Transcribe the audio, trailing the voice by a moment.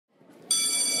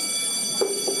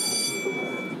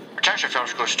Attention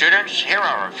film school students, here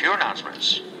are a few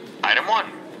announcements. Item 1.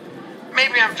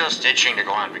 Maybe I'm just itching to go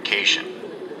on vacation.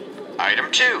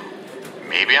 Item 2.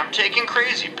 Maybe I'm taking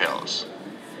crazy pills.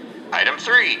 Item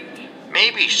 3.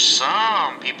 Maybe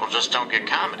some people just don't get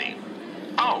comedy.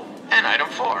 Oh, and item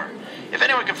 4. If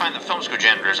anyone can find the film school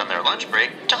janitors on their lunch break,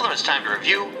 tell them it's time to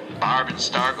review Barb and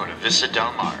Star Go to Vista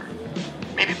Del Mar.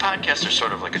 Maybe podcasts are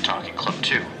sort of like a talking club,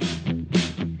 too.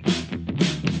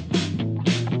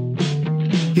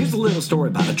 Here's a little story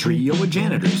about a trio of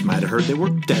janitors. Might have heard they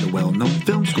worked at a well-known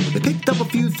film school. They picked up a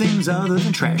few things other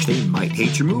than trash. They might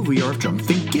hate your movie or if drunk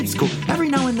think it's cool. Every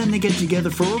now and then they get together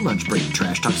for a lunch break.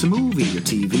 Trash talks a movie or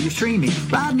TV or streaming.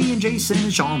 Rodney and Jason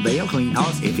and Sean, they'll clean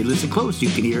house. If you listen close, you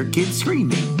can hear kids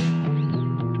screaming.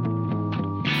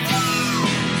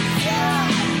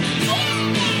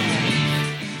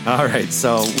 All right,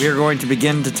 so we're going to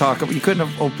begin to talk. You couldn't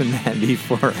have opened that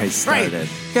before I started. Right.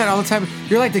 Yeah, all the time.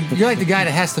 You're like the guy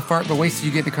that has to fart, but waits till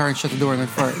you get in the car and shut the door and then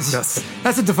farts. Yes.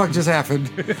 That's what the fuck just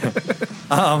happened.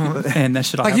 And that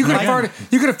should all Like you could have happen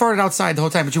farted. You could have farted outside the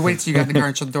whole time, but you wait till you got in the car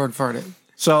and shut the door and farted.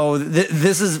 So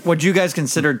this is what you guys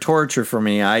considered torture for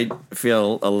me. I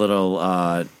feel a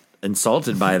little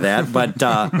insulted by that. But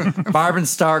Barb and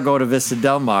Star Go to Vista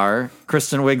Del Mar,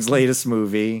 Kristen Wiig's latest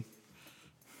movie.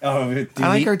 Oh, I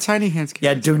like our tiny hands.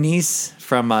 Yeah, Dunice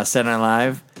from Saturday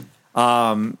Night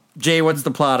Live. Jay, what's the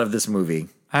plot of this movie?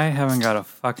 I haven't got a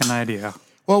fucking idea.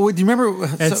 Well, do you remember?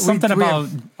 It's something about.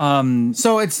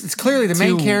 So it's clearly the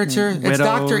main two character. It's widows.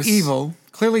 Doctor Evil.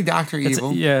 Clearly, Doctor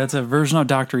Evil. It's a version of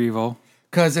Dr. Evil.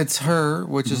 Because it's her,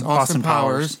 which is Austin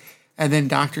Powers, and then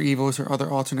Doctor Evil is her other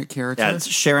alternate character. Yeah, it's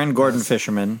Sharon Gordon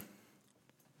Fisherman.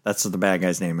 That's what the bad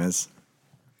guy's name is.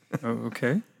 Oh,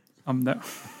 okay. No.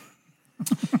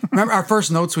 Remember our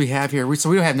first notes we have here. We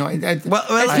don't have no.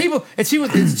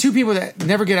 It's two people that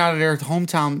never get out of their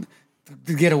hometown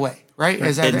to get away, right?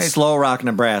 In Slow Rock,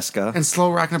 Nebraska. In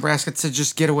Slow Rock, Nebraska, to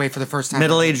just get away for the first time.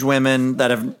 Middle-aged women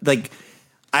that have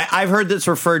I've heard this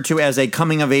referred to as a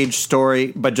coming-of-age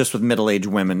story, but just with middle-aged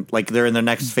women. Like they're in their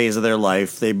next phase of their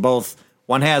life.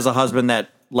 One has a husband that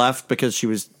left because she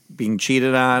was being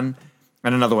cheated on,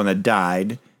 and another one that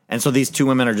died. And so these two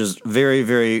women are just very,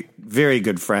 very, very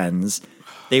good friends.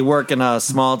 They work in a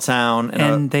small town.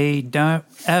 And they don't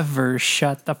ever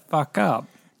shut the fuck up.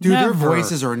 Dude, Never. their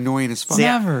voices are annoying as fuck.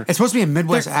 Never. It's supposed to be a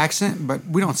Midwest accent, but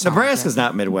we don't sound Nebraska's like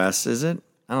not Midwest, is it?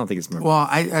 I don't think it's Midwest.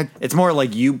 Well, it's more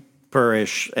like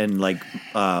Upper-ish and like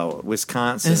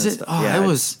Wisconsin. Is and it? stuff. Oh, yeah, it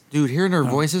was, dude, hearing their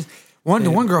voices. The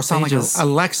one girl sounded like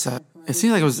Alexa. It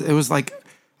seemed like it was like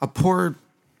a poor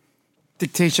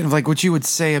dictation of like what you would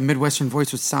say a Midwestern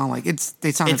voice would sound like.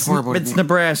 They sounded horrible. It's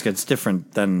Nebraska. It's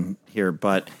different than here,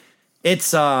 but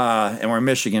it's and we're in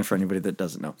Michigan for anybody that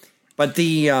doesn't know. But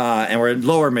and we're in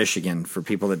Lower Michigan for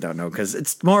people that don't know because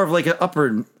it's more of like an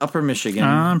upper Michigan.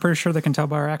 I'm pretty sure they can tell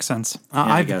by our accents.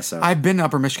 I guess so. I've been to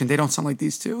Upper Michigan. They don't sound like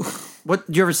these two. What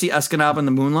did you ever see Escanaba in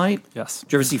the Moonlight? Yes.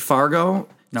 Did you ever see Fargo?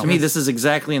 No. To me, this is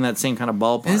exactly in that same kind of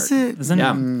ballpark. Is it?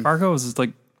 Isn't Fargo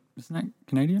isn't that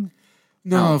Canadian?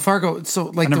 No, Fargo. So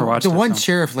like the one so.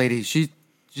 sheriff lady, she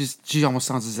almost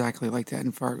sounds exactly like that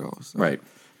in Fargo. So. Right.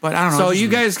 But I don't know. So you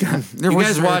guys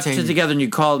watched it together, and you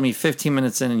called me 15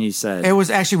 minutes in, and you said it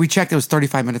was actually we checked. It was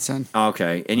 35 minutes in.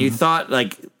 Okay, and you thought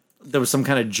like there was some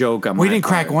kind of joke on. We didn't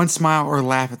crack one smile or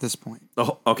laugh at this point.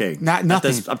 Oh, okay, nothing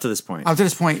up to this point. Up to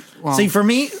this point. Well, see, for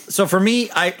me,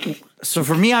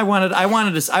 I wanted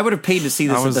to. I would have paid to see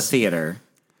this at the theater.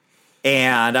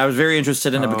 And I was very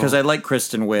interested in it because I like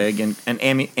Kristen Wiig and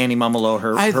Annie Mumolo,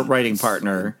 her writing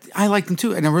partner. I like them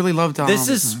too, and I really loved this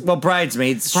is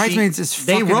Bridesmaids.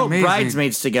 They wrote amazing.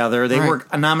 Bridesmaids together. They were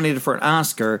nominated for an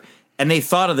Oscar, and they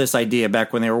thought of this idea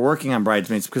back when they were working on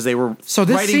Bridesmaids because they were. So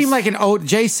this seemed like an old.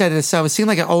 Jay said it himself. It seemed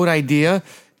like an old idea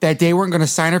that they weren't going to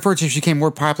sign her for it. So she became more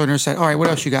popular and said, "All right, what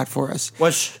else you got for us?" Well,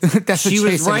 that's what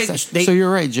Jay said. So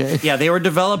you're right, Jay. Yeah, they were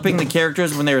developing the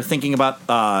characters when they were thinking about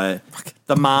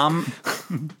the mom,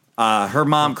 her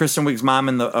mom, Kristen Wiig's mom,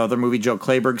 in the other movie, Joe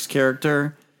Clayburgh's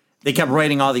character. They kept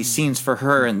writing all these scenes for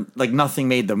her, and like nothing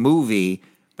made the movie.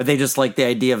 But they just like the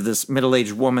idea of this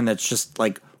middle-aged woman that's just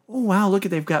like, oh wow, look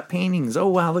at they've got paintings. Oh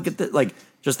wow, look at that, like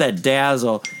just that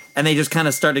dazzle. And they just kind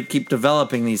of started to keep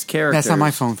developing these characters. That's not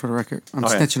my phone, for the record. I'm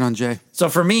snitching on Jay. So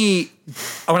for me,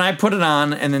 when I put it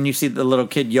on, and then you see the little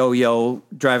kid Yo-Yo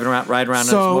riding around on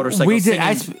his motorcycle. We did.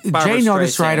 Jay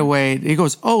noticed right away. He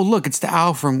goes, "Oh, look, it's the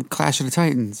owl from Clash of the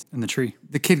Titans." In the tree.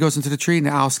 The kid goes into the tree, and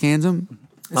the owl scans him.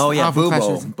 It's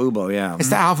Bubo, yeah. It's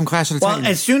the owl from Clash of the Titans.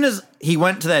 Well, as soon as he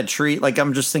went to that tree, like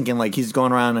I'm just thinking, like he's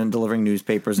going around and delivering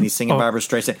newspapers, and he's singing Barbra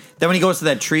Streisand. Then when he goes to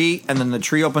that tree, and then the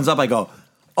tree opens up, I go,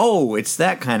 oh, it's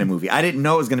that kind of movie. I didn't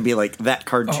know it was going to be like that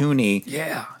cartoony.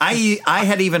 yeah. I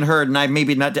had even heard, and I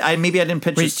didn't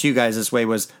pitch this to you guys this way.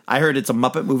 Was I heard it's a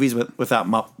Muppet movies without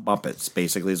Muppets?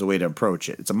 Basically, is a way to approach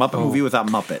it. It's a Muppet movie without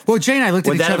Muppet. Well, Jay and I looked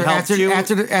at Would each that other have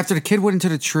helped after the kid went into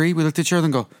the tree. We looked at each other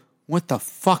and go, "What the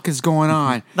fuck is going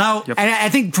on?" Now, And I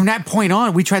think from that point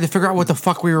on, we tried to figure out what the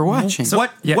fuck we were watching.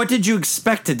 what did you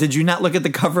expect? Did you not look at the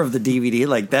cover of the DVD?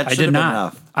 Like that I should did have been not.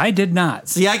 enough. I did not.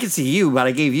 See, I can see you, but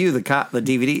I gave you the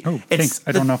DVD. Oh, thanks.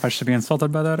 I don't know if I should be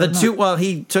insulted by that. The or not. two. Well,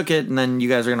 he took it, and then you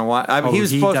guys are gonna watch. Oh, he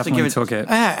was supposed to definitely give it. took it.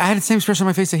 I had the same expression on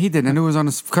my face that he did. I knew it was on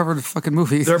the cover of the fucking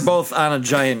movie. They're both on a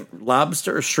giant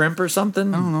lobster or shrimp or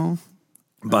something. I don't know.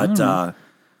 But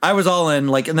I was all in.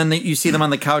 Like, and then you see them on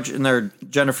the couch in their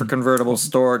Jennifer convertible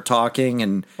store talking,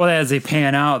 and Well, as they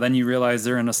pan out, then you realize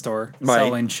they're in a store Right.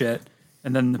 selling shit.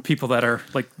 And then the people that are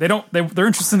like, they're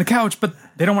interested in the couch, but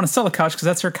they don't want to sell a couch because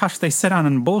that's their couch they sit on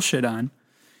and bullshit on.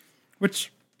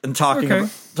 Which, talking Okay.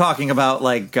 talking about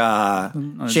like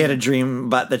she had a dream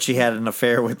about that she had an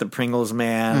affair with the Pringles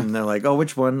man, and they're like, oh,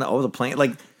 which one? Oh, the plane.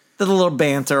 Like the little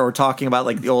banter, or talking about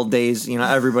like the old days. You know,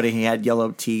 everybody had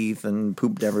yellow teeth and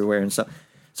pooped everywhere and stuff.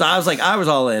 So I was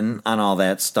all in on all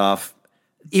that stuff.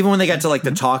 Even when they got to like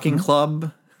the talking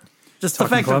club, just the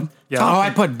fact Club? of Yeah. Oh, I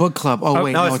put book club. Oh,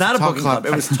 wait, no, it's not a talk book club.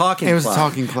 It was talking. It was a club.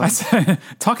 talking club.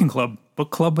 talking club,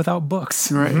 book club without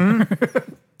books. Right.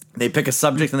 They pick a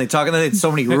subject and they talk, and they had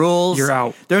so many rules. You're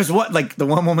out. There's like the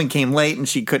one woman came late and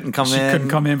she couldn't come She in. couldn't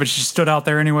come in, but she stood out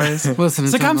there anyways. Listen,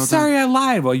 it's like, it's I'm all sorry I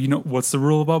lied. Well, you know, what's the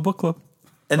rule about book club?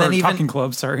 And Or then even talking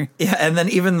club, sorry. yeah, and then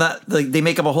even they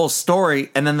make up a whole story,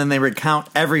 and then they recount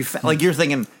every like you're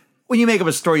thinking. When you make up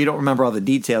a story, you don't remember all the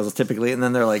details typically, and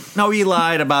then they're like, "No, he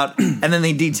lied about," and then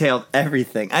they detailed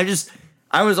everything. I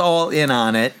was all in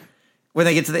on it. When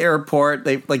they get to the airport,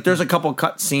 there's a couple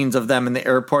cut scenes of them in the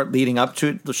airport leading up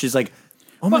to it. She's like,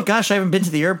 "Oh my gosh, I haven't been to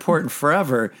the airport in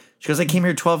forever." She goes, "I came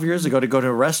here 12 years ago to go to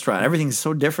a restaurant. Everything's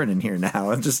so different in here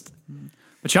now." And just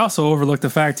But you also overlooked the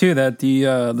fact too that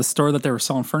the store that they were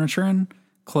selling furniture in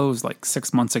closed like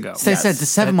 6 months ago. They said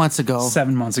 7 months ago.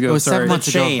 7 months ago. It was 7 sorry. months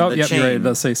The chain, ago. Oh, the yep, you're right. It chain.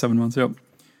 does say 7 months. Yep.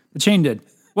 The chain did.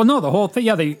 Well, no, the whole thing.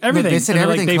 Yeah, everything. They said And they're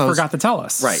everything They closed. forgot to tell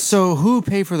us. Right. So who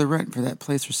paid for the rent for that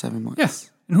place for 7 months? Yes.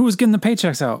 And who was getting the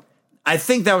paychecks out? I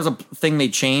think that was a thing they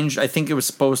changed. I think it was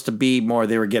supposed to be more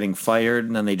they were getting fired,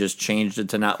 and then they just changed it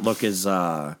to not look as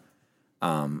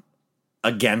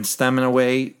against them in a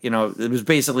way. You know, it was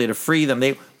basically to free them.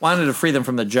 They wanted to free them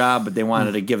from the job, but they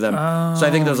wanted to give them. So I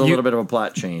think there was a little bit of a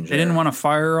plot change. They didn't want to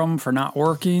fire them for not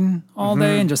working all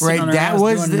day and just sitting Right, on their that ass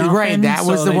was doing the- nothing. right, that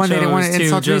was the one they didn't want to chose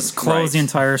insult you. just close Right. the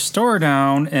entire store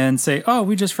down and say, "Oh,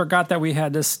 we just forgot that we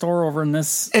had this store over in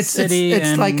this city." It's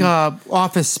and like a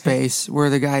office space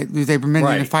where the guy they've been meaning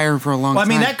to Right. fire him for a long Well, I time.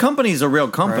 mean, that company's a real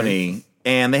company,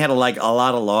 and they had a lot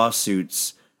of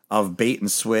lawsuits of bait and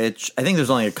switch. I think there's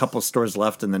only a couple stores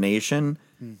left in the nation,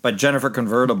 but Jennifer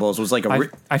Convertibles was like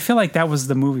I feel like that was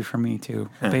the movie for me too.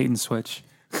 Bait and switch.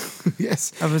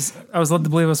 Yes. I was led to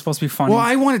believe it was supposed to be funny. Well,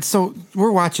 I wanted so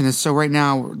we're watching this. So right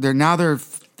now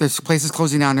this place is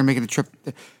closing down. They're making a trip.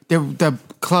 The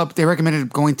club they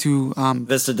recommended going to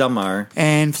Vista Del Mar.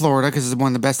 and Florida because it's one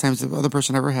of the best times the other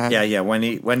person ever had. Yeah,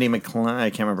 Wendy McClellan. I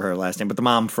can't remember her last name, but the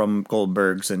mom from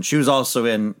Goldberg's, and she was also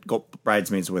in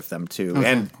Bridesmaids with them too,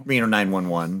 and Reno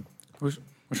 911. which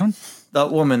one? The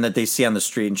woman that they see on the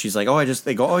street, and she's like,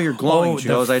 they go, "Oh, you're glowing." Oh, She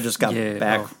goes, "I just got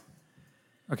back." oh.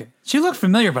 Okay, she looked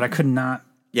familiar, but I could not.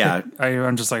 Yeah.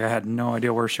 I'm just like I had no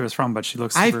idea where she was from, but she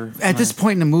looks super. At this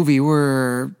point in the movie,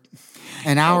 we're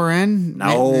an hour in.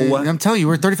 No. I'm telling you,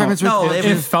 we're 35 minutes. No, with,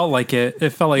 It felt like it.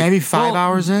 It felt like Maybe 5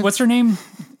 hours in? What's her name?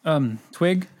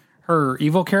 Twig. Her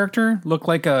evil character looked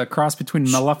like a cross between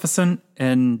Maleficent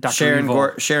and Doctor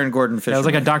Evil. Sharon Gordon Fisher. It was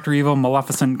like a Doctor Evil,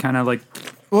 Maleficent kind of like.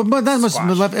 well, but that must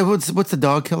what's the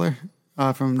dog killer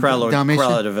from Dalmatian?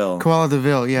 Cruella de Vil. Cruella de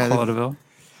Vil, yeah. Vaudeville.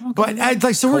 But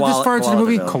so we're this far into the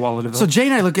movie. Koala Vaudeville. So Jay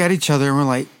and I look at each other and we're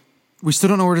like, we still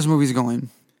don't know where this movie's going.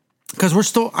 Because we're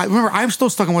still, I'm still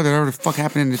stuck on whatever the fuck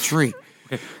happened in the tree.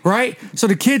 Okay. Right? So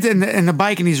the kid's in the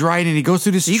bike and he's riding and he goes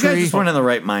through this You tree. guys just weren't in the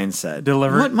right mindset.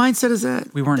 Delivered. What mindset is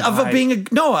that? We weren't Of high.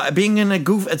 being in a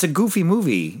goof. It's a goofy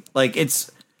movie. Like it's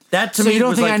that to So me. you don't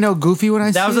was think like, I know Goofy when I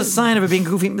see That was a it? sign of it being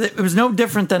goofy. It was no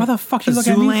different than Why the fuck you look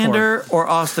at me for? Zoolander or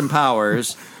Austin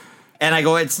Powers. And I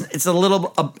go, it's a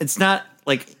little. It's not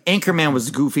like Anchorman was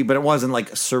goofy, but it wasn't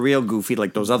like surreal goofy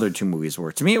like those other two movies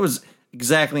were. To me, it was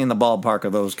exactly in the ballpark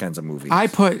of those kinds of movies.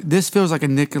 This feels like a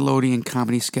Nickelodeon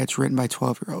comedy sketch written by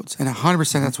 12-year-olds. And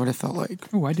 100% that's what it felt like.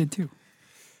 Oh, I did too.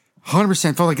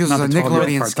 100% felt like this was Not a the 12-year-old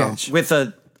Nickelodeon part, though. sketch. with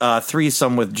a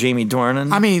threesome with Jamie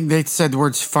Dornan. I mean, they said the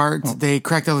words fart. They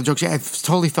cracked all the jokes. Yeah, it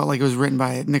totally felt like it was written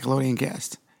by a Nickelodeon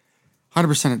cast.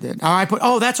 100% it did.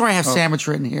 That's where I have sandwich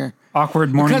written here.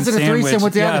 Awkward morning because of the sandwich. threesome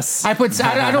with the Yes. other.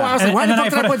 I was like, why the fuck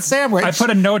did I put sandwich? I put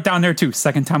a note down there too.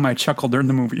 Second time I chuckled during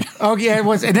the movie. Oh yeah, it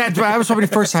was, and that was probably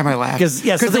the first time I laughed.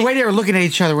 Because the way they were looking at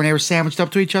each other when they were sandwiched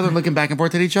up to each other, looking back and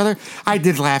forth at each other, I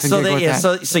did laugh and giggle at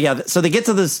that. So they get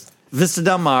to this Vista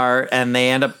Del Mar and they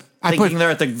end up thinking they're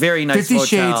at the very nice 50 hotel.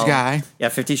 Shades guy. Yeah,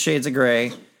 50 Shades of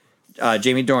Grey.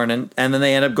 Jamie Dornan, and then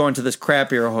they end up going to this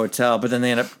crappier hotel, but then they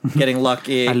end up getting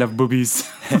lucky. I love boobies.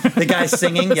 The guy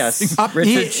singing, yes,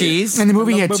 Richard Cheese. In the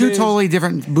movie, he had two totally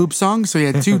different boob songs, so he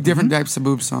had two different types of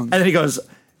boob songs. And then he goes,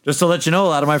 just to let you know, a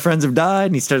lot of my friends have died,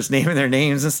 and he starts naming their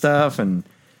names and stuff. The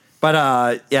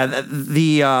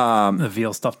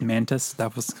veal stuffed mantis.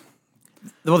 That was.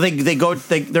 Well, they're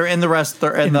in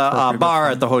the bar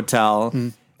at the hotel.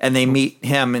 Mm. And they meet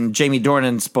him, and Jamie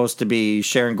Dornan's supposed to be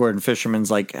Sharon Gordon Fisherman's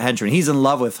like henchman. He's in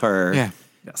love with her, yeah,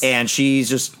 yes. And she's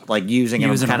just like using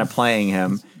him, kind of playing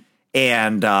him.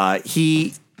 And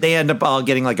they end up all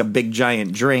getting like a big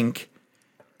giant drink.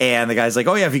 And the guy's like,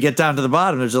 "Oh yeah, if you get down to the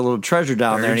bottom, there's a little treasure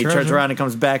down there." And he turns around and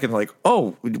comes back and like,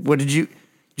 "Oh, what did you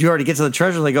already get to the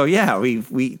treasure?" And they go, "Yeah, we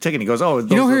took it." And he goes, "Oh,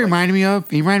 you know who he reminded me of?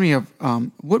 He reminded me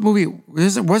of what movie?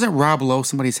 Wasn't Rob Lowe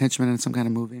somebody's henchman in some kind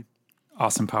of movie?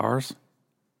 Austin Powers.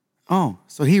 Oh,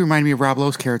 so he reminded me of Rob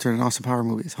Lowe's character in Austin Powers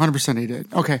movies. 100% he did.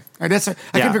 Okay. I can't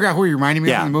figure out who he reminded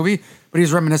me of in the movie, but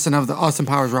he's reminiscent of the Austin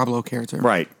Powers Rob Lowe character.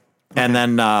 Right. Okay. And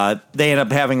then they end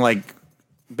up having like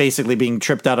basically being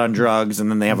tripped out on drugs, and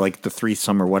then they have like the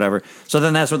threesome or whatever. So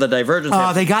then that's where the divergence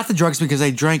happens. They got the drugs because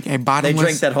they drank a bottomless. They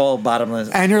drank that whole bottomless.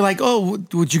 And they're like, "Oh,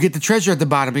 would you get the treasure at the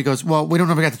bottom?" He goes, "Well, we don't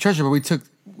know if we got the treasure, but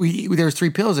there was 3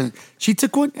 pills in it. She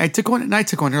took one, I took one, and I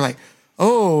took one." They're like,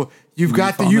 "Oh,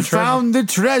 you found the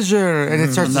treasure," and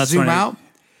it starts to zoom out,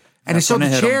 and it shows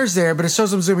the chairs there, but it shows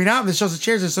them zooming out, and it shows the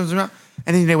chairs, and it shows them zooming out,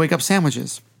 and then they wake up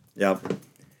sandwiches. Yep.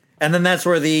 And then that's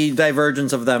where the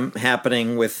divergence of them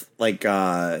happening with like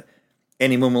Annie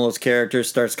Mumolo's character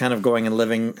starts kind of going and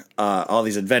living all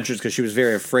these adventures because she was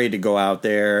very afraid to go out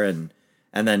there, and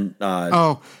then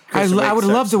I would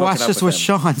love to watch this with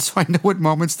Sean so I know what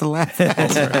moments to laugh at.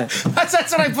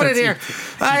 That's what I put in here.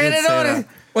 I didn't know.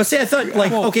 Well, see, I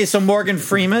thought, so Morgan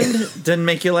Freeman didn't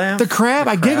make you laugh? The crab,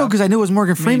 I giggled because I knew it was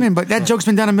Morgan Freeman, but that joke's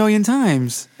been done 1,000,000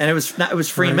 times. And it was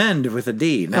Freeman with a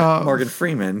D, not Morgan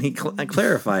Freeman. He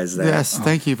clarifies that. Yes,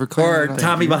 thank you for clarifying. Or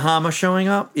Tommy Bahama showing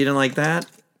up. You didn't like that?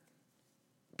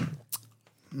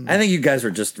 I think you guys were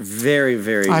just very,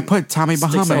 very... I put Tommy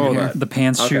Bahama in here. The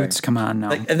pants shoots, come on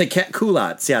now. And the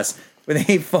culottes, yes. When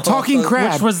they fall Talking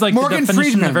crab, which was like Morgan the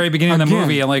definition Freeman at the very beginning of the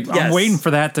movie. I'm waiting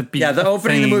for that to be. Yeah, the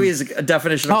opening of the movie is a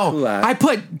definition of culotte. I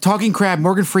put Talking Crab,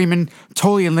 Morgan Freeman,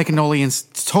 totally a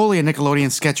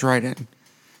Nickelodeon sketch right in.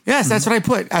 Yes, that's what I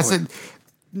put. I said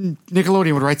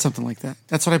Nickelodeon would write something like that.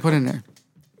 That's what I put in there.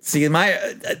 See, my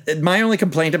only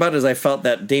complaint about it is I felt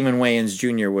that Damon Wayans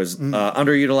Jr. was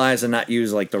underutilized and not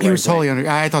used like the right way. He was totally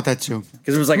I thought that too.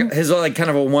 Because it was like his like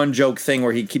kind of a one joke thing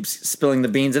where he keeps spilling the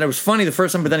beans, and it was funny the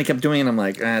first time, but then he kept doing it. And I'm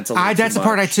like, it's a little that's too the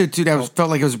part I much. too. That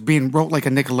felt like it was being wrote like a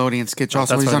Nickelodeon sketch.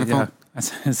 Also, he's on the phone.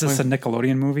 Is this a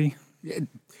Nickelodeon movie?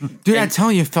 Dude, I'm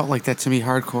telling you, it felt like that to me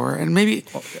hardcore, and maybe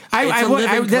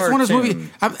that's one of those movies.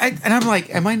 I'm like,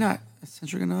 am I not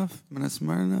eccentric enough? Am I not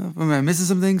smart enough? Am I missing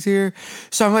some things here?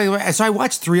 So I'm like, I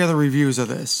watched 3 other reviews of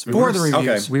this. 4 other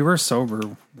reviews. Okay. We were sober.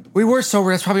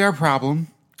 That's probably our problem.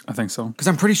 I think so. Because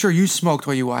I'm pretty sure you smoked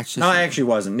while you watched this. No, I actually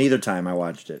wasn't. Neither time I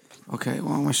watched it. Okay,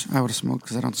 well, I wish I would have smoked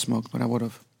because I don't smoke, but I would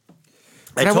have.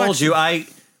 I told you I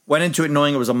went into it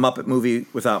knowing it was a Muppet movie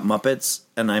without Muppets,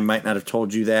 and I might not have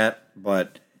told you that,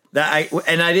 but I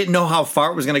didn't know how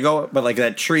far it was going to go. But like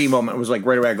that tree moment was like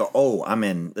right away. I go, oh, I'm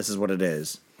in. This is what it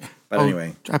is. But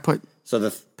anyway, I put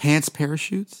pants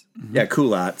parachutes. Yeah,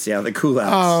 culottes. Yeah, the culottes.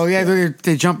 Oh yeah,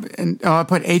 they jump and I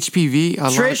put HPV. A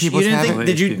lot of people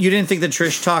you didn't think the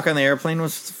Trish talk on the airplane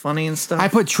was funny and stuff? I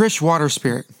put Trish water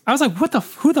spirit. I was like,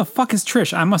 who the fuck is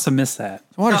Trish? I must have missed that.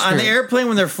 On the airplane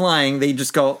when they're flying, they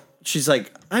just go. She's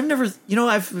like, I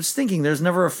was thinking there's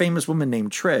never a famous woman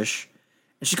named Trish,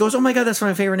 and she goes, oh my god, that's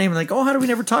my favorite name. And like, oh, how do we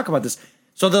never talk about this?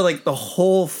 So they're like the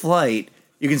whole flight.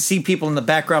 You can see people in the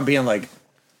background being like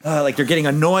they're getting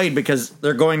annoyed because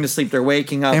they're going to sleep, they're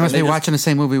waking up. They must be watching the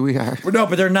same movie we are. No,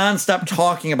 but they're nonstop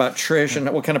talking about Trish and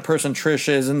what kind of person Trish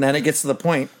is, and then it gets to the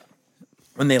point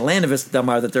when they land at Vista Del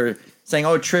Mar that they're saying,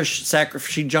 "Oh, Trish,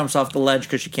 she jumps off the ledge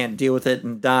because she can't deal with it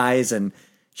and dies, and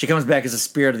she comes back as a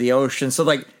spirit of the ocean." So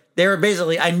like they were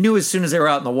basically, I knew as soon as they were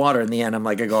out in the water in the end,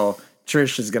 I go,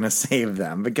 Trish is going to save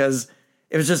them because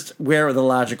it was just where the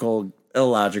illogical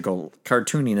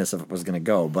cartooniness of it was going to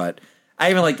go, but. I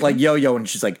even like Yo-Yo, and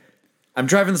she's like, "I'm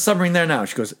driving the submarine there now."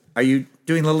 She goes, "Are you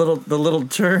doing the little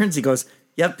turns?" He goes,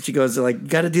 Yep. She goes like,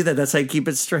 got to do that. That's how you keep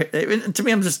it straight. To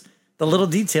me, I'm just the little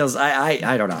details.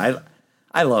 I don't know.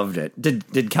 I loved it.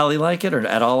 Did Kelly like it or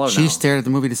at all? Or She no? stared at the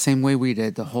movie the same way we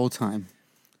did the whole time.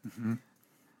 Mm-hmm.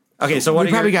 Okay, so what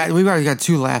we already got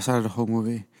 2 laughs out of the whole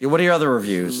movie. what are your other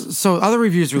reviews? So other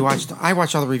reviews we watched. I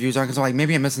watched all the reviews on because I'm like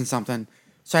maybe I'm missing something.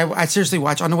 So I seriously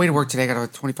watched on the way to work today. I got a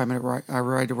 25-minute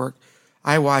ride to work.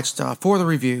 I watched 4 of the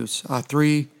reviews.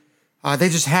 3. They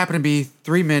just happened to be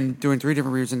 3 men doing 3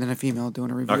 different reviews and then a female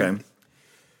doing a review. Okay.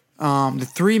 The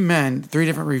 3 men, 3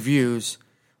 different reviews.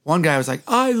 One guy was like,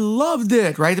 I loved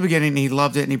it. Right at the beginning, he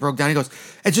loved it and he broke down. He goes,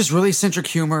 it's just really eccentric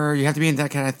humor. You have to be in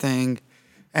that kind of thing.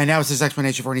 And that was his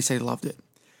explanation for it. And he said he loved it.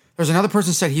 There's another person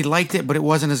who said he liked it, but it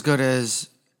wasn't as good as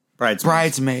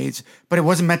Bridesmaids. But it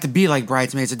wasn't meant to be like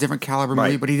Bridesmaids, a different caliber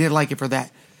movie, but he did like it for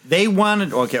that. They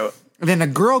wanted, okay. And then a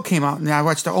girl came out, and I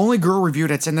watched the only girl review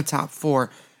that's in the top 4.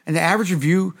 And the average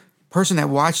review person that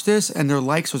watched this and their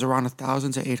likes was around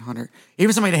 1,000 to 800.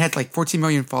 Even somebody that had like 14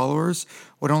 million followers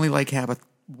would only like have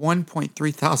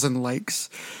 1.3 thousand likes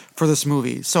for this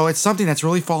movie. So it's something that's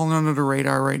really falling under the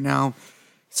radar right now.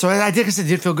 So I guess it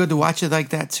did feel good to watch it like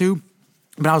that too.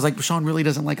 But I was like, Sean really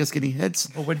doesn't like us getting hits.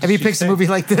 If he picks a movie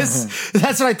like this,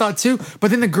 that's what I thought too. But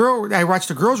then I watched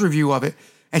the girl's review of it,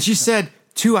 and she said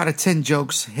 2 out of 10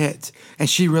 jokes hit, and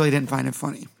she really didn't find it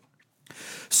funny.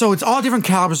 So it's all different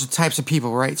calibers of types of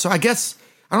people, right? So I guess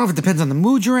I don't know if it depends on the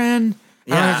mood you're in.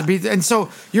 Yeah. And so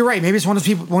you're right. Maybe it's one of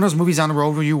those movies on the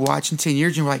road where you watch in 10 years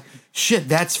and you're like, shit,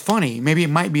 that's funny. Maybe it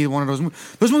might be one of those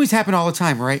movies. Those movies happen all the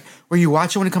time, right? Where you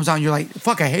watch it when it comes out and you're like,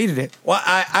 fuck, I hated it. Well,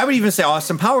 I would even say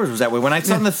Austin Powers was that way. When I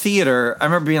saw it in the theater, I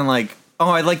remember being like,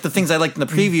 oh, I like the things I liked in the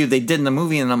preview they did in the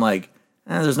movie, and I'm like,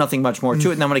 there's nothing much more to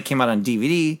it. And then when it came out on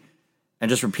DVD and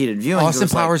just repeated viewing, Austin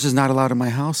Powers is not allowed in my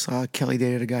house. Kelly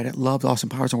dated a guy that loved Austin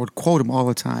Powers and would quote him all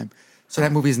the time. So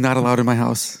that movie is not allowed in my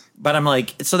house. But I'm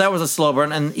like, so that was a slow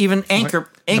burn, and even Anchorman.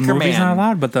 The movie's not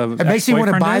allowed, but it makes me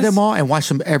want to buy them all and watch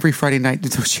them every Friday night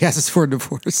until she asks for a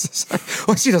divorce.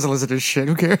 Well, she doesn't listen to this shit.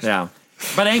 Who cares? Yeah.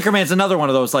 But Anchorman's another one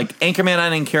of those. Like, Anchorman I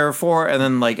didn't care for, and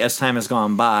then, like, as time has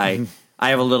gone by, I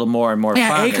have a little more and more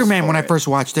fondness Anchorman, for when I it. first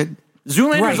watched it.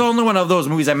 Zoolander's the only one of those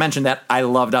movies I mentioned that I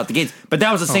loved out the gates. But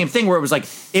that was the same thing where it was like,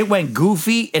 it went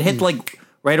goofy. It hit, like,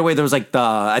 right away. There was, like,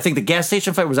 I think the gas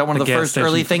station fight was that one of the first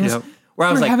early things? Yep. Where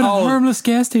I was We're like, having oh, a harmless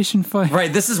gas station fight.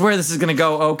 right, this is where this is going to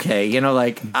go. Okay, you know,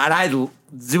 like,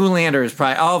 Zoolander is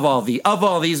probably of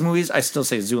all these movies, I still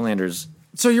say Zoolander's.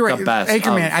 So you're right. The best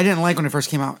Anchorman, I didn't like when it first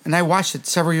came out, and I watched it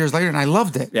several years later, and I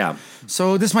loved it. Yeah.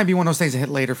 So this might be one of those things that hit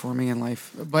later for me in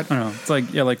life. But I don't know. It's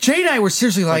like, yeah, like, Jay and I were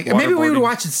seriously like maybe we would waterboarding.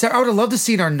 watch it. I would have loved to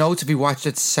see in our notes if we watched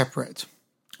it separate,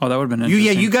 oh, that would have been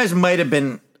interesting. You guys might have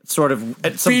been sort of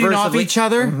feeding off each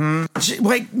other.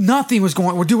 Like nothing was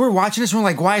going. Dude, we're watching this. And we're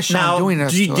like, why is Sean Now, doing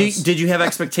this? to us? did you have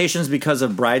expectations because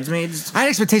of Bridesmaids? I had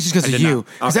expectations because of did you.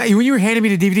 not. 'Cause when you were handing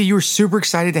me the DVD, you were super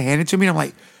excited to hand it to me. And I'm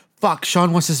like, fuck,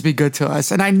 Sean wants this to be good to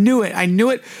us. And I knew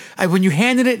it. When you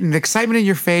handed it and the excitement in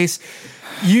your face,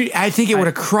 I think it would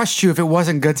have crushed you if it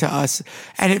wasn't good to us.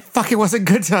 And it fucking wasn't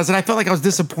good to us. And I felt like I was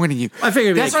disappointing you. I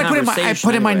figured it'd be that's a what I put in my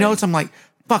conversation notes. I'm like,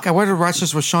 fuck, I wanted to watch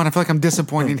this with Sean. I feel like I'm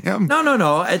disappointing him.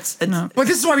 No. It's But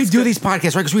this is why we do these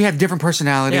podcasts, right? Because we have different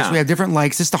personalities. Yeah. We have different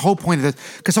likes. This is the whole point of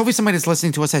this. Because hopefully somebody that's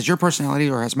listening to us has your personality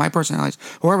or has my personality,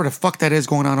 whoever the fuck that is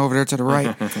going on over there to the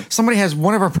right. Somebody has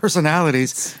one of our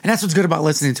personalities. And that's what's good about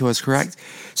listening to us, correct?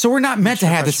 So we're not meant to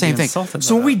have the should same be thing. insulted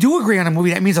So by when we that. do agree on a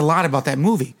movie, that means a lot about that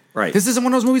movie. Right. This isn't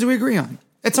one of those movies we agree on.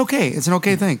 It's okay. It's an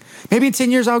okay thing. Maybe in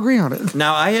 10 years I'll agree on it.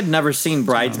 Now, I had never seen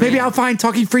Bridesmaids. Maybe I'll find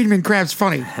Talking Friedman crabs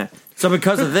funny. So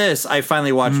because of this, I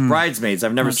finally watched Bridesmaids.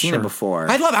 I've never seen it sure. before.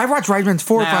 I've watched Bridesmaids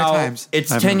 4 or 5 Now, times.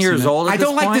 It's I've 10 never years seen it. old at I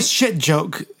don't this like point. this shit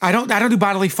joke. I don't do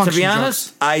bodily function To be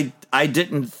jokes. honest, I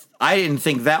didn't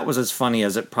think that was as funny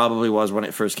as it probably was when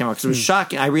it first came out because it was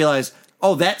shocking. I realized,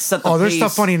 that set the pace. Oh, there's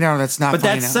stuff funny now that's not But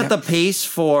funny that now. set Yeah. the pace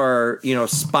for,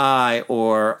 Spy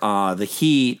or The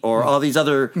Heat or all these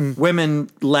other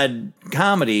women-led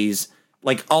comedies.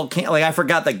 Like I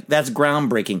forgot that that's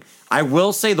groundbreaking. I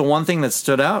will say the one thing that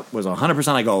stood out was 100%.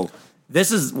 I go,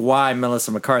 this is why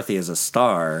Melissa McCarthy is a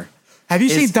star. Have you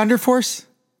seen Thunder Force?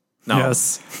 No,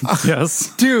 Yes.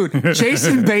 Yes. Dude,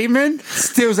 Jason Bateman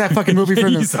steals that fucking movie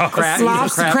from He's them. awesome.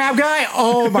 Lobster crab guy?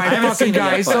 Oh my haven't fucking seen it guy.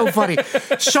 yet, He's so but- funny.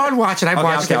 Sean, watch it. I've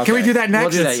watched it. Can we okay. do that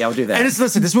next? We'll do that. Yeah, we'll do that. And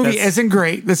listen, this movie isn't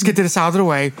great. Let's get this out of the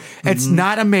way. It's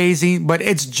not amazing, but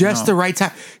it's just the right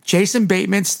time. Jason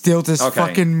Bateman steals this Okay.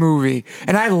 fucking movie.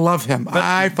 And I love him.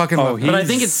 I fucking love him. But I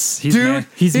think it's- he's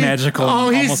he's magical. in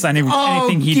almost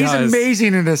anything he does. He's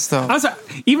amazing in this stuff. I was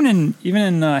even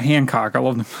in Hancock. I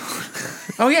loved him.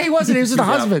 Oh yeah, he was the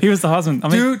husband. He was the husband. I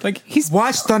mean, Dude, like he's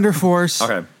watch Thunder Force.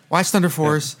 Okay. Watch Thunder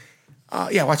Force.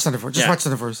 Yeah, watch Thunder Force. Just watch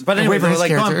Thunder Force. But And anyway, wait for his like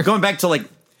character. going back to like,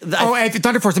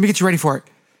 Thunder Force. Let me get you ready for it.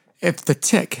 If The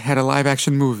Tick had a live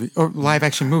action movie, not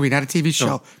a TV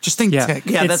show, just think Yeah. Tick.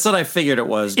 yeah, that's what I figured it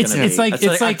was. Gonna it's be. like- That's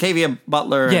it's like- Octavia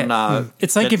Butler and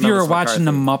it's like if you were watching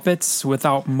the Muppets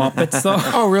without Muppets, though.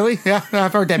 Oh, really? Yeah,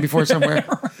 I've heard that before somewhere.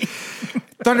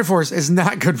 Thunder Force is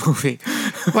not a good movie,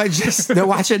 but just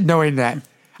watch it knowing that.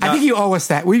 I think you owe us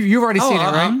that. You've already seen it,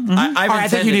 right? I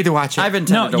think you need to watch it. I've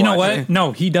intended No, to you know watch what? it.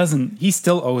 No, he doesn't. He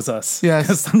still owes us. Yes.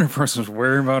 Because Thunder Force was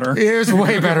way better. It was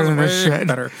way better than this Way shit.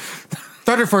 Better.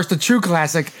 Thunder Force, the true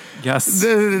classic. Yes.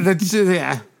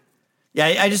 Yeah. Yeah,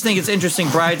 I just think it's interesting.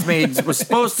 Bridesmaids was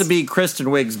supposed to be Kristen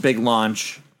Wiig's big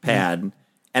launch pad,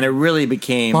 and it really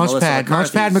became Launchpad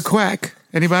McCarthy's. McQuack.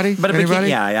 Anybody? But it Anybody? became,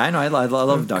 yeah, I know. I love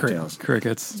DuckTales,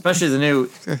 Crickets. especially the new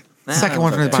Second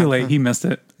one from the Too bottom. late. He missed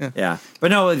it. Yeah,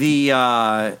 but no, the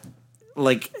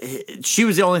like she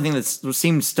was the only thing that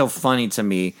seemed still funny to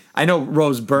me. I know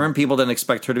Rose Byrne. People didn't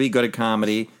expect her to be good at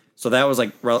comedy, so that was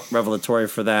like revelatory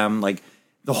for them. Like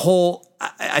the whole,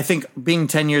 I think being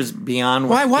 10 years beyond.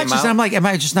 Well, I what watched came this out, and I'm like, am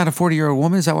I just not a 40-year-old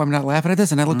woman? Is that why I'm not laughing at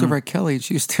this? And I looked over at Kelly and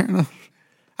she was staring up.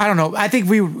 I don't know. I think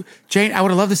Jane, I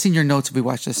would have loved to see your notes if we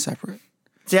watched this separate.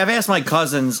 see, I've asked my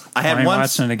cousins. I I had ain't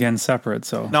once. watching it again separate,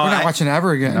 so. No, We're not watching it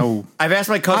ever again. No. I've asked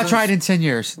my cousins. I'll try it in 10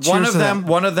 years. One Cheers of to them, that.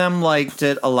 one of them liked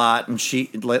it a lot, and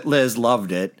Liz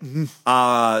loved it.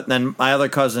 Then my other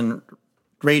cousin,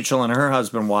 Rachel, and her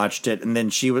husband watched it, and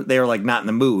then they were like not in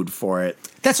the mood for it.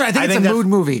 That's right. I think it's think a that's- mood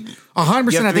movie.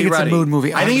 100%. You have I to think be it's ready. a mood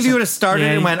movie. I think if you would have started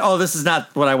Yeah, and went, "Oh, this is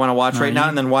not what I want to watch right now,"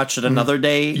 and then watched it another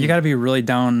day, You got to be really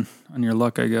down on your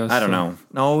luck, I guess. I don't know.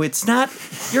 No, it's not.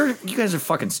 You guys are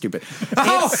fucking stupid.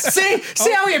 Oh, see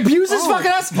how he abuses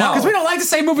fucking us? No. Because we don't like the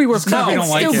same movie. We're No, we don't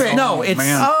like it. stupid. No, it's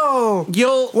Man. Oh,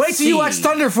 you'll wait till you watch see.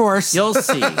 Thunder Force. You'll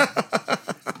see.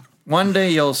 One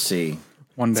day you'll see.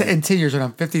 One day. In 10 years when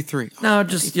I'm 53. No,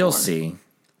 just you'll see.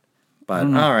 But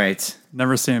all right,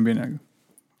 Never seen it being a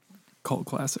cult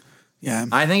classic. Yeah.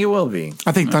 I think it will be.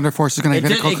 I think Thunder Force is going to It,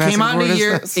 hit a cult classic. came out in before a it is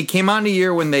year. this. It came out in a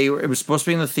year when it was supposed to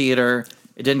be in the theater.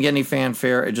 It didn't get any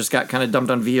fanfare. It just got kind of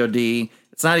dumped on VOD.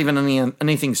 It's not even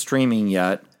anything streaming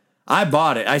yet. I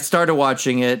bought it. I started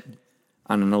watching it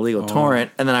on an illegal torrent,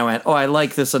 and then I went, "Oh, I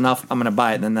like this enough. I'm going to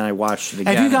buy it." And then I watched it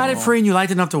again. If you got it free and you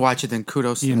liked enough to watch it, then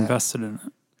kudos He to that. invested in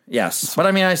it. Yes, but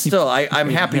I mean, I'm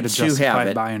He happy had to justify have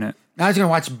it. buying it. Now he's going to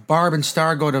watch Barb and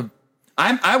Star go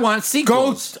I want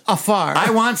sequels. afar.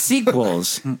 I want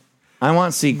sequels. I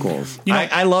want sequels. know-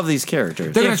 I love these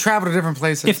characters. They're going to travel to different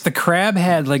places. If the crab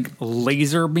had like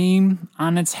laser beam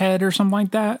on its head or something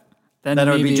like that, then Then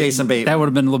it would be maybe Jason Bateman. That would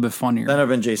have been a little bit funnier. That would have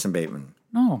been Jason Bateman.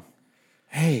 No.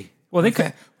 hey, Well, they what if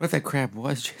could. what if that crab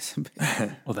was Jason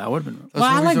Bateman? Well, that would have been. Well,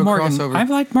 I movies like will Morgan. crossover. I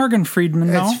like Morgan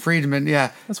Friedman. No, It's Friedman, yeah.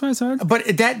 that's what I said.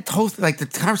 But that whole like the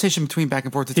conversation between back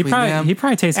and forth between them, he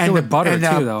probably tastes and good with butter, and,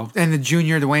 too, though. And the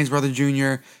junior, the Wayne's brother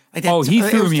junior. Like that, Oh, he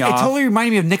threw me It off. totally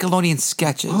reminded me of Nickelodeon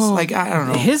sketches. Like I don't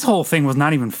know. His whole thing was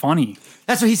not even funny.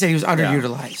 That's what he said. He was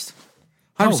underutilized.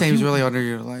 100% he was he- really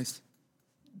underutilized.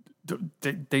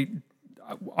 They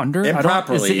under I don't-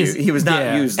 Improperly. He was not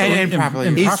yeah. used. And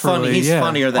improperly. He's funny. He's yeah.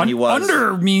 funnier than he was.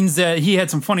 Under means that he had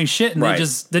some funny shit and Right. they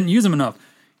just didn't use him enough.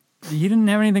 He didn't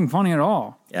have anything funny at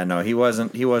all. Yeah, no, he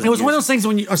wasn't. He wasn't. It was one of used. those things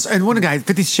when you and one guy,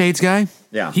 50 Shades guy,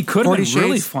 Yeah, He could have 40 been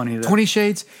really Shades, funny. There. 20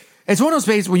 Shades. It's one of those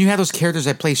things when you have those characters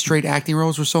that play straight acting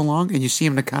roles for so long and you see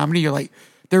them in a comedy, you're like,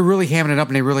 they're really hamming it up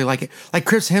and they really like it. Like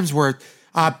Chris Hemsworth,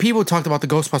 people talked about the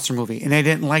Ghostbuster movie and they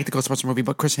didn't like the Ghostbuster movie,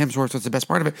 but Chris Hemsworth was the best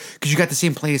part of it because you got to see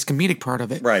him play his comedic part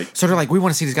of it. Right. So they're like, we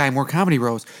want to see this guy in more comedy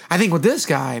roles. I think with this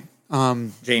guy,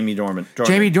 Jamie Dornan.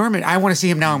 Jamie Dornan, I want to see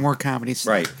him now in more comedies.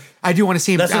 Right. I do want to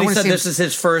see him. That's I what he want to said. see him. This is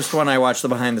his first one. I watched the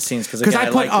behind the scenes because Because I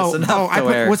put like this enough I to put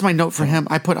where- what's my note for him?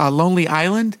 I put Lonely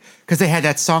Island because they had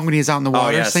that song when he was out in the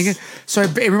water yes. singing. So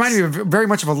it reminded me of very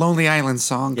much of a Lonely Island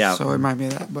song. Yeah. So it reminded me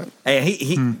of that. But Hey,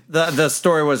 he the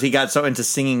story was he got so into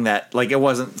singing that like it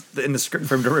wasn't in the script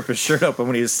for him to rip his shirt open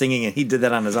when he was singing it. He did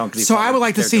that on his own. so I would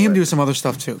like to see him do some other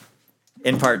stuff too.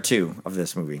 in part 2 of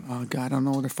this movie. Oh God, I don't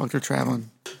know where the fuck they're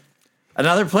traveling.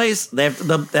 Another place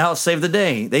they'll save the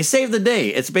day. They save the day.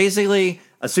 It's basically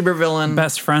a supervillain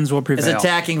Best friends will is prevail.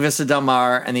 attacking Vista Del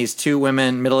Mar, and these two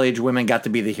women, middle-aged women, got to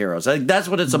be the heroes. Like, that's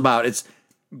what it's about. It's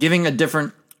giving a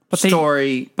different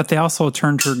story. But they also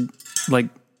turned her like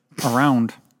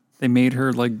around. They made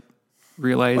her like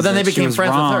realize. Well, then that they she became was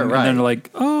friends with wrong, her, right. And then they're like,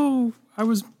 "Oh, I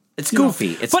was." It's you know.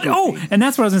 goofy. It's but goofy. and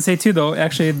that's what I was gonna say too. Though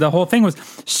actually, the whole thing was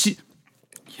she.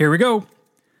 Here we go.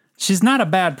 She's not a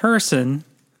bad person.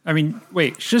 I mean,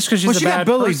 wait, just because she's Well, a she got bad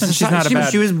bullied. person, she's not a She-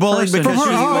 bad she was bullied person. because she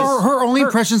was- her only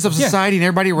impressions of society and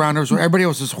everybody around her was everybody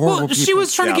else was horrible Well, people. she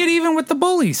was trying Yeah. to get even with the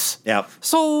bullies. Yep.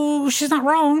 So she's not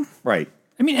wrong. Right.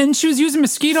 I mean, and she was using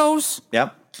mosquitoes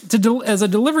Yep. as a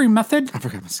delivery method. I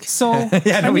forgot my skin. So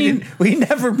Yeah, no, I we mean, didn't. We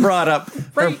never brought up her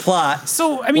Right. plot.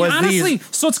 so I mean, was honestly, these-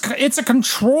 so it's a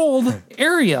controlled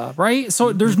area, right?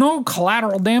 So there's no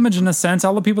collateral damage in a sense.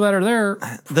 All the people that are there,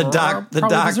 the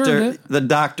probably deserved it.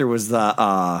 doctor was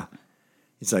the.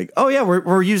 He's like, oh yeah,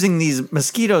 we're using these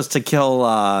mosquitoes to kill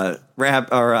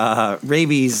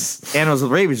rabies animals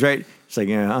with rabies, right? She's like,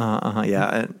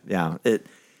 yeah, yeah.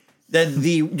 Then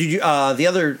the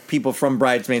other people from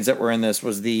Bridesmaids that were in this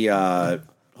was the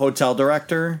hotel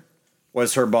director,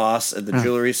 was her boss at the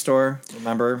jewelry store.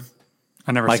 Remember?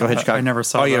 I never Michael saw Hitchcock. I never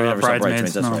saw Oh, yeah, the you never saw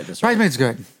Bridesmaids. That's no. right. That's right. Bridesmaids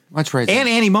good. Much Bridesmaids. And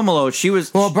Annie Mumolo, she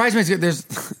was. Well, Bridesmaids good. There's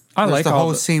like the all whole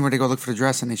the- scene where they go look for the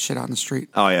dress and they shit out in the street.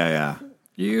 Oh yeah.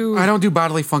 I don't do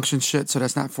bodily function shit, so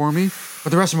that's not for me. But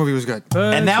the rest of the movie was good.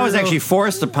 And that was actually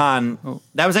forced upon.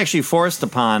 That was actually forced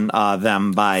upon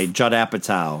them by Judd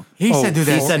Apatow. He said do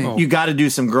that. He said scene. you got to do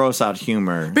some gross out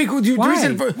humor. The Why?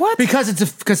 reason What? Because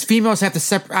because females have to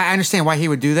separate. I understand why he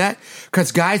would do that.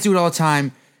 Because guys do it all the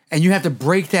time, and you have to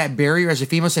break that barrier as a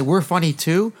female. Say we're funny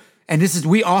too, and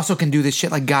we also can do this shit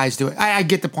like guys do it. I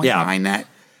get the point Yeah. behind that.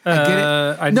 I get it.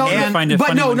 I never find it but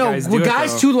funny no, when no. guys do it,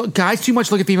 guys though. too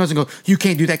much look at females and go, "You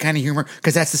can't do that kind of humor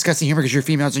because that's disgusting humor because you're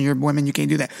females and you're women. You can't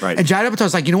do that." Right. And Judd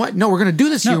Apatow's like, you know what? No, we're going to do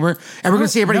this No. humor, and we're going to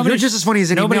say, everybody, Nobody you're just as funny as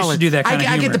any nobody male. should do that kind of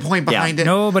I get the humor. point behind Yeah. it.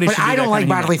 Nobody but should do I that don't like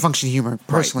kind of bodily humor. function humor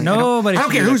personally. Nobody. I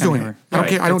don't should care do who's that kind doing of it. humor. I don't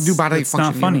care. I don't do It's- bodily it's function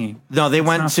not humor. funny. No, they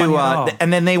went not to, funny at all.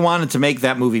 and then they wanted to make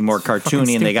that movie more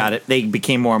cartoony, and they got it. They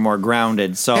became more and more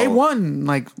grounded. So They won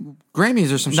like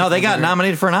Grammys or some shit. no, they got over there.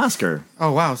 nominated for an Oscar.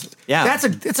 Oh wow. Yeah.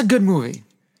 it's a good movie.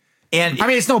 And I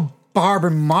mean, it's no Barb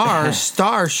and Mars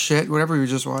star shit. Whatever you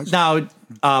just watched. now,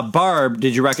 Barb,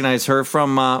 did you recognize her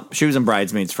from? She was in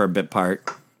Bridesmaids for a bit part.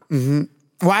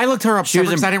 Well, I looked her up She was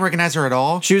because in- I didn't recognize her at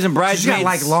all. She was in She's Bridesmaids. got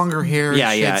like longer hair. Yeah,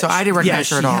 and shit, yeah. So I didn't recognize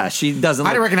her at all. Yeah, she doesn't. I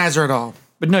didn't Look, recognize her at all.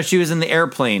 but no, she was in the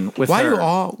airplane with Why her. do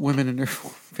all women in their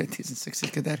 50s and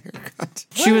 60s get that haircut?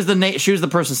 She was the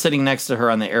person sitting next to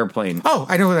her on the airplane. Oh,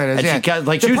 I know who that is. And yeah. she got-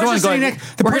 like, the she was the one person sitting going,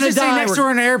 next, the "We're person gonna sitting die, next to we're-" her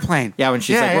on an airplane. Yeah, when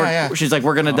she's she's like,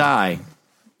 we're gonna die.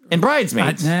 In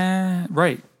Bridesmaids.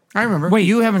 Right. I remember. Wait,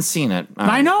 you haven't seen it?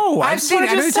 I know. I've That's seen what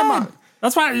it. I know just you're talking said. about.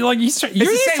 That's why, like, you're It's the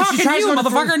same. talking to you,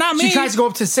 motherfucker, not me. She tries to go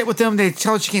up to sit with them. They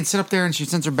tell her she can't sit up there, and she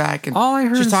sends her back. And All I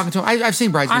heard she's is- talking to him. I've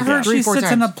seen Bridesmaids. I heard she 3-4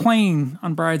 sits in a times. plane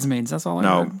on Bridesmaids. That's all I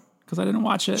No. heard. Because I didn't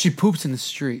watch it. She poops in the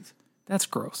street. That's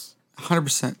gross.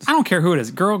 100%. I don't care who it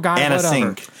is. Girl, guy, And a whatever.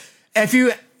 sink. If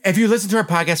you listen to our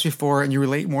podcast before and you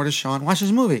relate more to Sean, watch this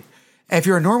movie. If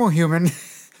you're a normal human,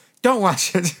 don't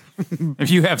watch it. If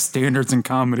you have standards in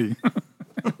comedy.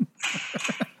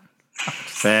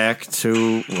 Back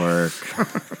to work.